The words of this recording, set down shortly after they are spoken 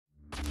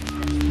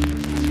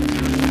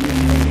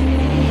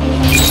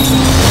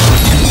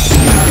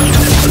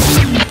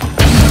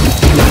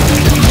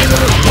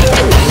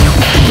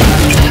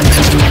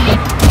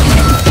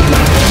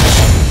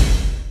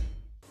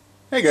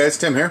Hey guys,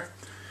 Tim here.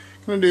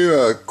 I'm going to do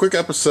a quick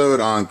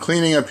episode on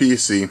cleaning a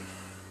PC.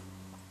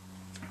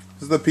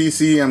 This is the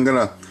PC I'm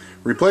going to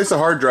replace a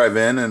hard drive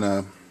in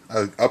a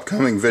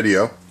upcoming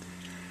video.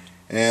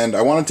 And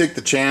I want to take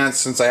the chance,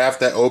 since I have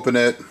to open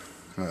it,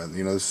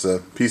 this is a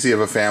PC of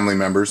a family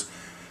member's,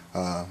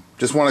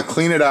 just want to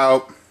clean it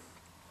out,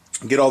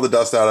 get all the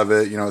dust out of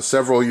it. It's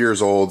several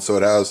years old, so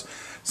it has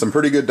some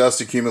pretty good dust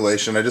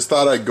accumulation. I just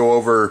thought I'd go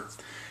over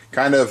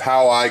kind of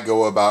how I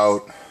go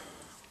about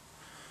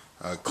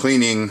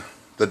cleaning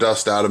the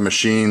dust out of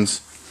machines.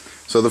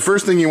 So the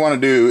first thing you want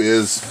to do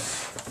is,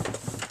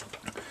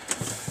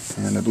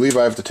 and I believe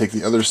I have to take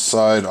the other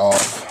side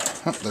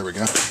off. Oh, there we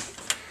go.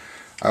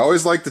 I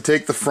always like to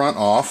take the front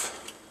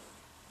off.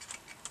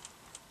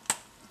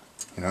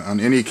 On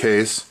any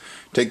case,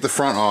 take the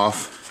front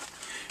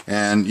off.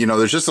 And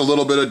there's just a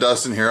little bit of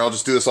dust in here. I'll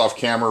just do this off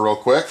camera real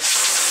quick.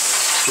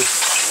 Just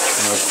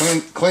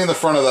clean the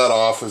front of that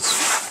off as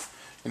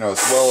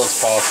as well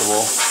as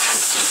possible.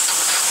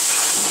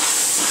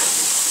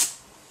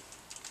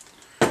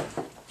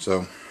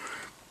 So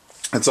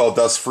it's all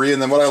dust free, and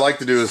then what I like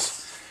to do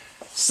is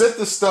sit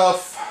the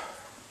stuff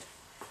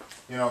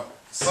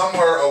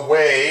somewhere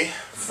away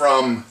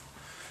from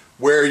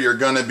where you're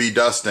going to be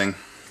dusting.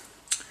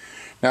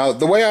 Now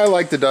the way I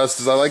like to dust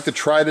is I like to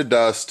try to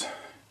dust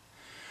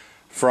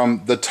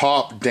from the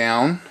top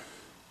down,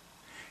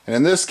 and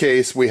in this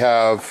case we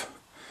have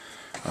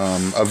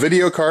a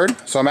video card.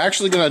 So I'm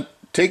actually going to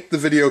take the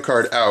video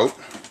card out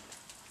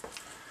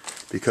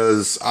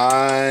because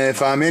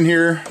if I'm in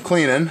here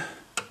cleaning,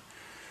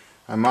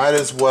 I might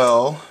as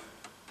well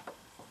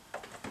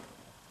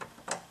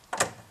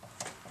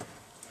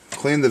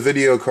clean the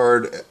video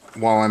card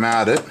while I'm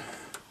at it.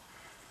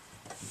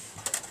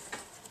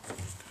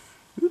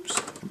 Oops,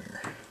 come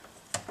here.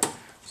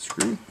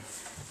 Screw.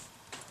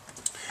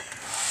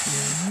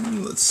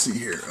 And let's see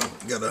here. Oh,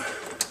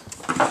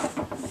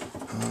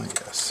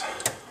 yes.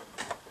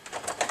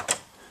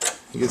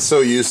 You get so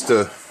used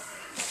to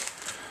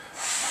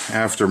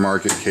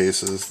aftermarket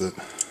cases that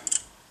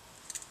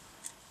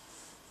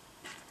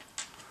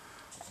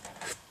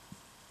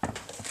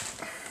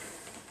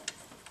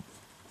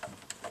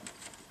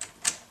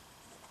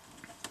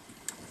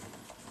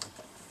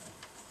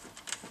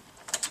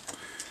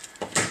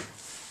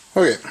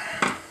okay,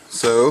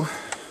 so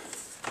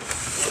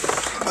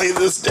lay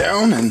this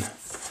down and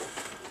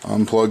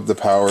unplug the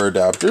power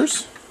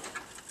adapters.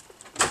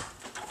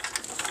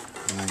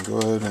 And go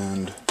ahead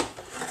and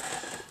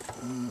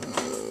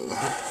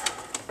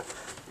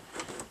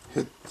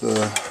hit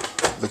the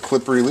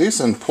clip release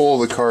and pull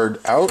the card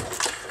out.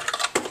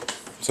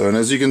 So, and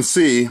as you can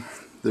see,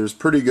 there's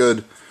pretty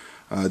good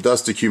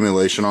dust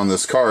accumulation on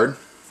this card,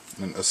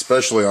 and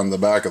especially on the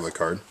back of the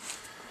card.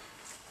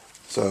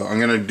 So I'm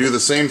going to do the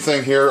same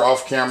thing here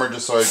off camera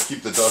just so I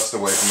keep the dust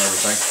away from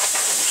everything.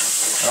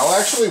 And I'll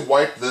actually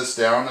wipe this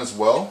down as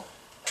well.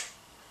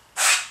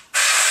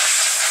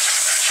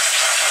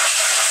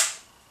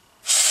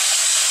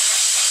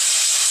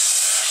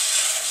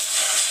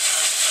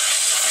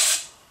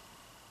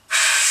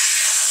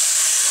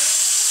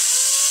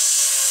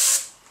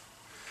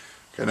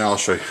 Okay, now I'll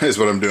show you guys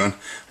what I'm doing.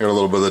 I got a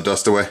little bit of the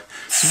dust away.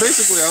 So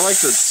basically I like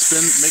to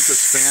make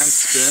this fan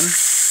spin.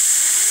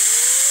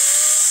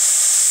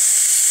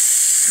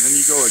 And then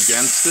you go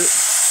against it,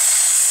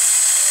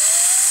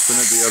 spin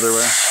it the other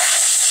way,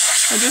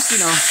 and just,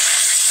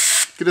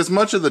 get as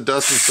much of the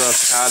dust and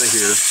stuff out of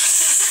here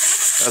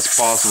as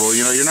possible.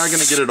 You're not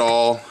going to get it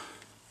all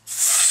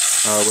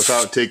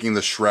without taking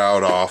the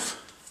shroud off.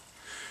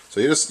 So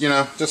you just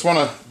want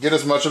to get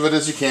as much of it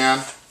as you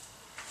can.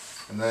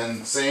 And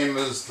then same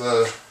as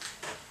the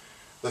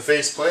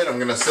faceplate, I'm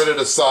going to set it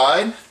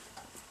aside.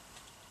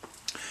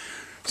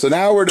 So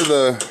now we're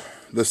to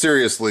the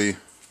seriously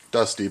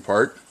dusty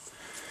part.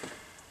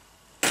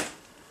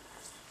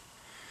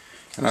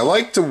 And I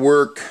like to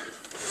work,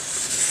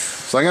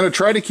 so I'm going to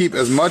try to keep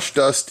as much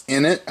dust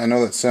in it. I know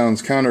that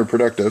sounds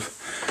counterproductive,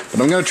 but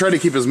I'm going to try to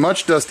keep as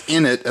much dust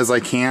in it as I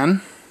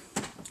can,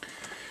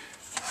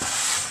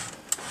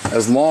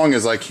 as long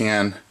as I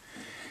can,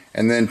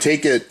 and then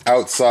take it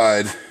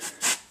outside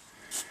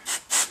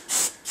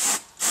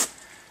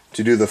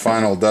to do the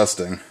final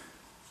dusting.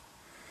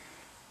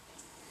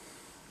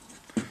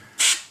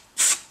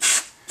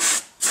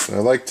 So I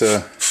like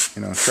to,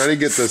 try to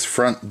get this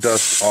front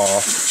dust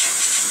off.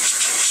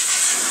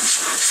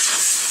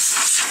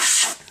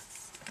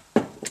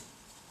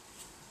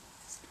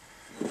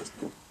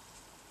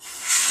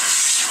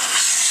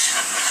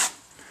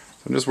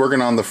 I'm just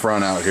working on the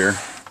front out here.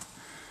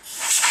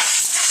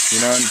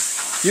 And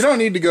you don't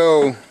need to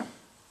go,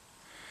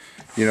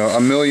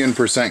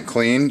 1,000,000%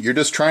 clean. You're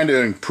just trying to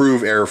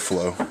improve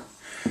airflow.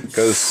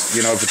 Because,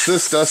 if it's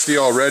this dusty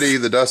already,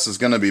 the dust is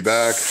going to be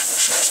back.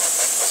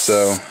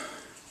 So,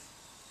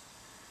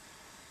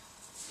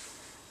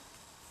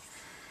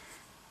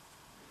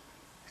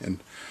 and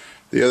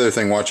the other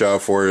thing watch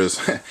out for is,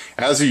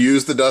 as you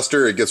use the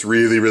duster, it gets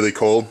really, really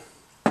cold.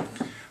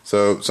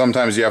 So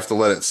sometimes you have to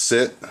let it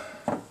sit.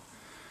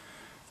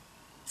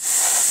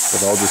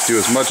 But I'll just do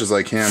as much as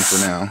I can for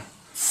now.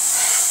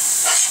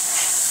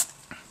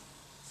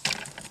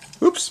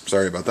 Oops,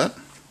 sorry about that.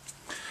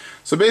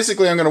 So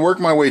basically I'm going to work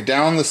my way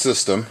down the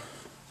system.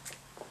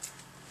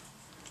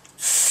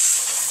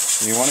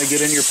 You want to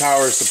get in your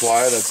power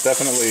supply. That's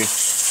definitely,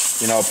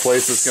 you know, a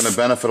place that's going to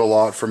benefit a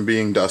lot from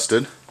being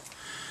dusted.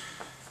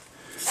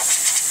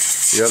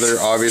 The other,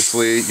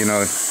 obviously, you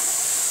know,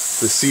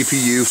 the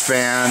CPU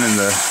fan and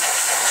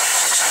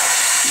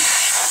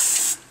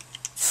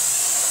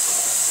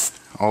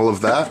all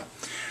of that.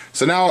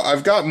 So now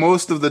I've got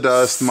most of the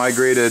dust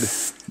migrated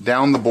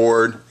down the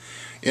board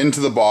into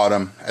the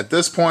bottom. At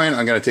this point,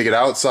 I'm going to take it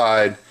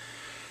outside,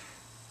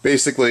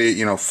 basically,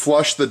 you know,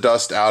 flush the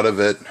dust out of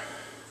it,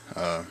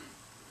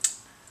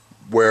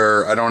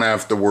 where I don't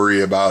have to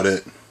worry about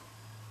it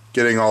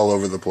getting all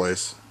over the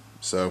place.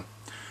 So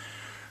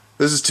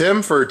this is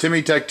Tim for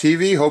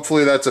TimmyTechTV.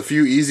 Hopefully that's a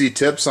few easy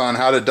tips on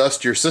how to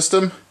dust your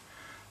system.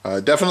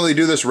 Definitely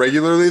do this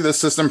regularly. This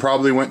system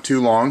probably went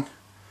too long.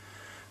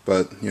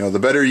 But, you know, the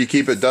better you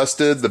keep it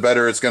dusted, the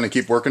better it's going to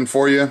keep working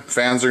for you.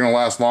 Fans are going to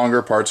last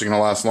longer, parts are going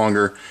to last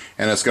longer,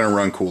 and it's going to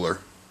run cooler.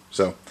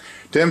 So,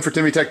 Tim for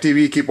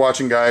TimmyTechTV. Keep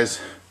watching, guys.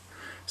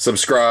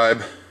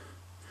 Subscribe,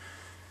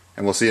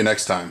 and we'll see you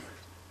next time.